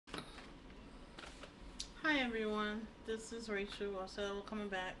Hi everyone, this is Rachel. I said I was coming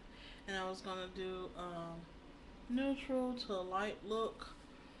back and I was going to do a neutral to light look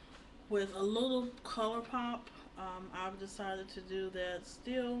with a little color pop. I've decided to do that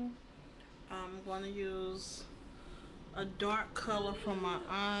still. I'm going to use a dark color for my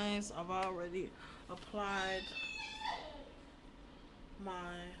eyes. I've already applied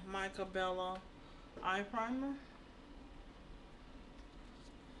my Micabella eye primer.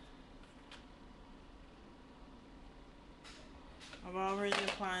 I've already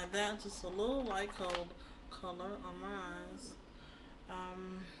applied that, just a little light color on my eyes.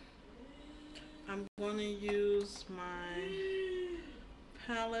 I'm going to use my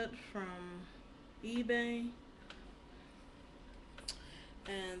palette from eBay,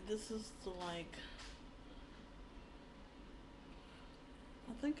 and this is the I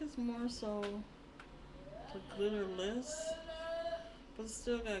think it's more so the glitterless, but it's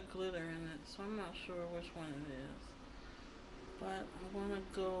still got glitter in it, so I'm not sure which one it is. But I'm going to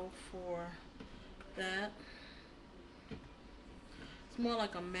go for that. It's more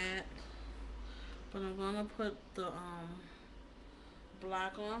like a matte, but I'm going to put the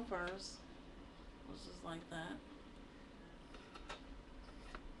black on first, which is like that.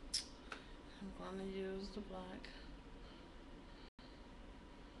 I'm going to use the black.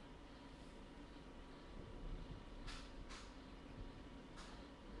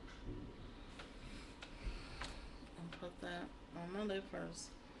 And put that on my lid first.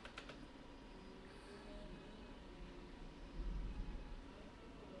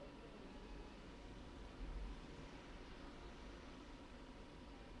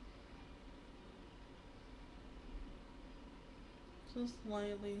 Just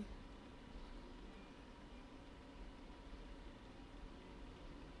lightly.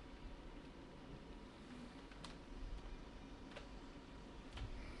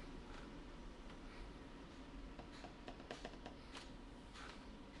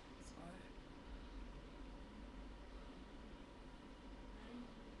 Sorry.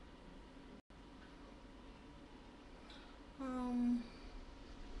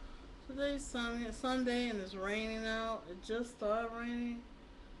 Today's Sunday and it's raining out. It just started raining,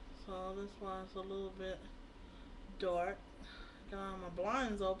 so that's why it's a little bit dark. Got my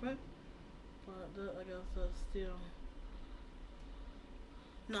blinds open, but I guess that's still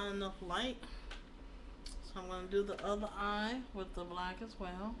not enough light. So I'm going to do the other eye with the black as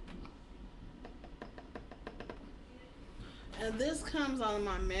well. And this comes out of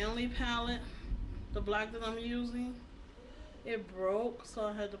my Manly palette, the black that I'm using. It broke, so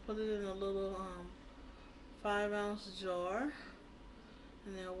I had to put it in a little 5-ounce jar,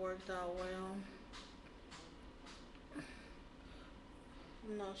 and it worked out well.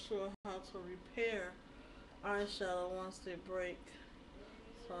 I'm not sure how to repair eyeshadow once they break,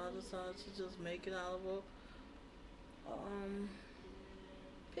 so I decided to just make it out of a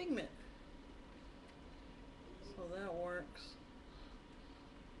pigment. So that works.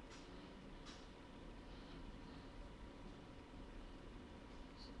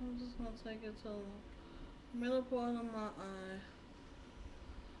 So I'm just going to take it to the middle part of my eye,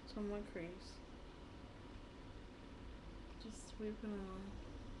 to my crease. Just sweeping on.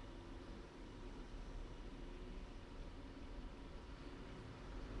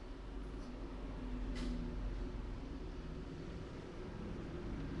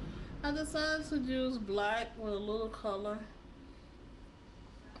 I decided to use black with a little color,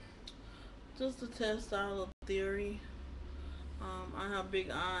 just to test out a theory. I have big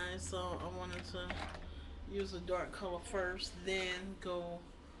eyes, so I wanted to use a dark color first, then go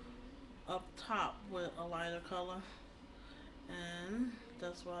up top with a lighter color, and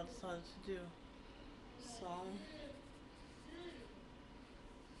that's what I decided to do. So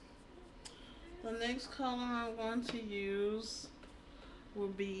the next color I'm going to use will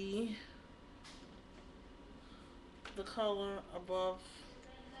be the color above,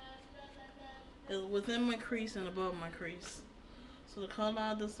 within my crease and above my crease. So the color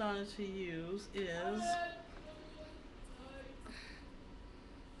I decided to use is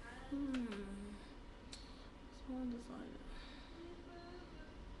so I decided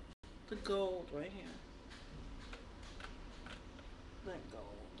the gold right here. That gold.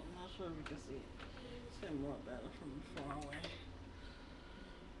 I'm not sure if you can see it. See it more better from far away.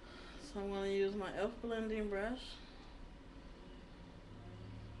 So I'm going to use my e.l.f. blending brush.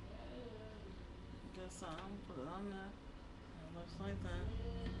 Guess I'll put it on there. It looks like that.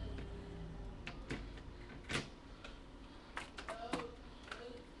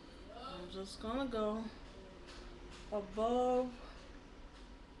 I'm just going to go above,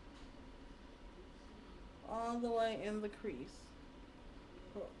 all the way in the crease,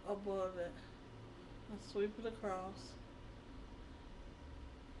 above it, I sweep it across.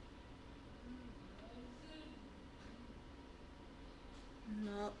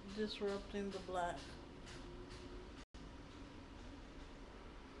 Not disrupting the black.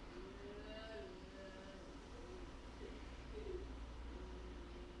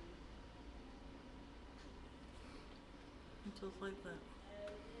 Just like that.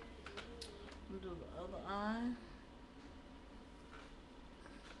 And do the other eye.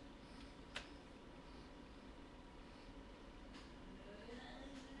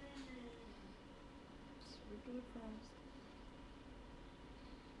 Sweep it across.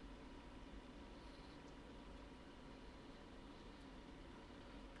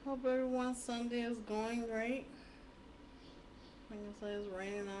 Hope everyone's Sunday is going great. Like I say, it's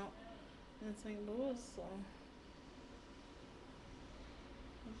raining out in St. Louis, so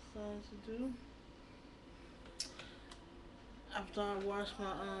that's all to do. After I wash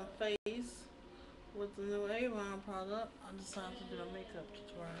my face with the new Avon product, I decided to do a makeup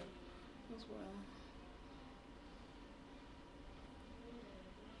tutorial as well.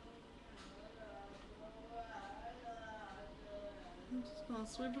 I'm just gonna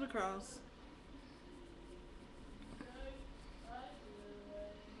sweep it across.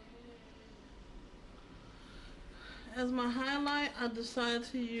 As my highlight, I decided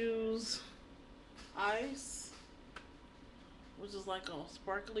to use Ice, which is like a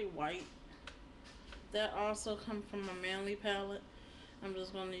sparkly white. That also comes from my Manly palette. I'm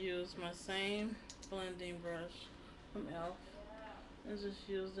just going to use my same blending brush from e.l.f. and just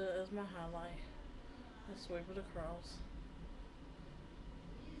use that as my highlight and sweep it across.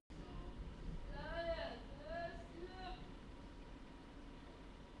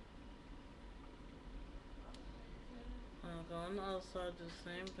 I'll go on the other side, do the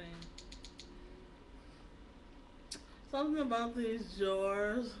same thing. Something about these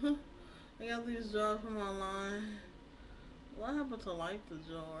jars. I got these jars from online. Well, I happen to like the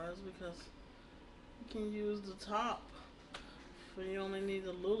jars because you can use the top, but you only need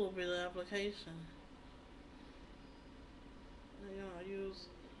a little bit of application. You don't use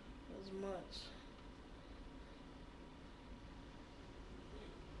as much.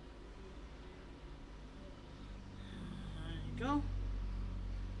 There you go.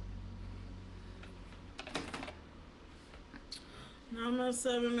 Now I'm at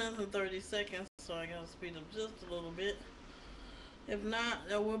 7 minutes and 30 seconds, so I gotta speed up just a little bit. If not,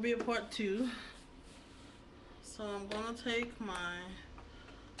 there will be a part 2. So I'm gonna take my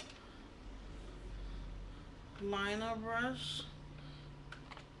liner brush.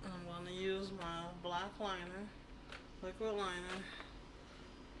 I'm gonna use my black liner, liquid liner.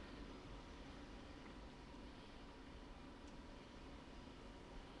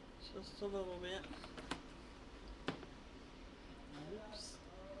 Just a little bit. Oops.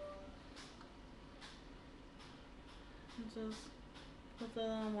 And just put that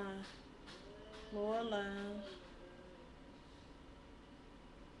on my lower lash.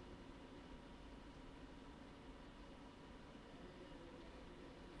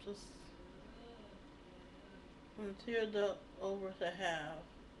 Just and tear it over to half.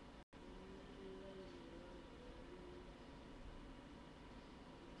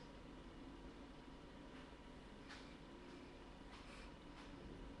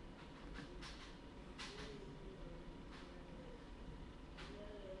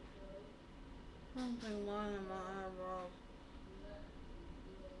 Something lining my eyebrows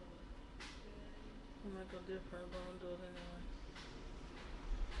will make a difference, but I'm gonna do it anyway.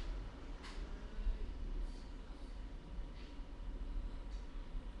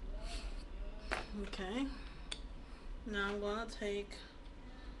 Okay. Now I'm gonna take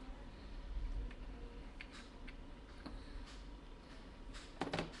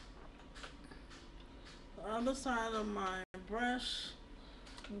the other side of my brush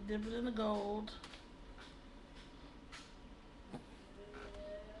and dip it in the gold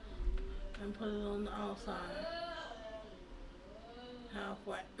and put it on the outside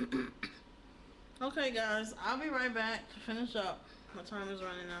halfway. Okay guys, I'll be right back to finish up. My time is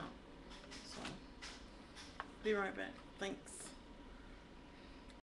running out, so be right back. Thanks.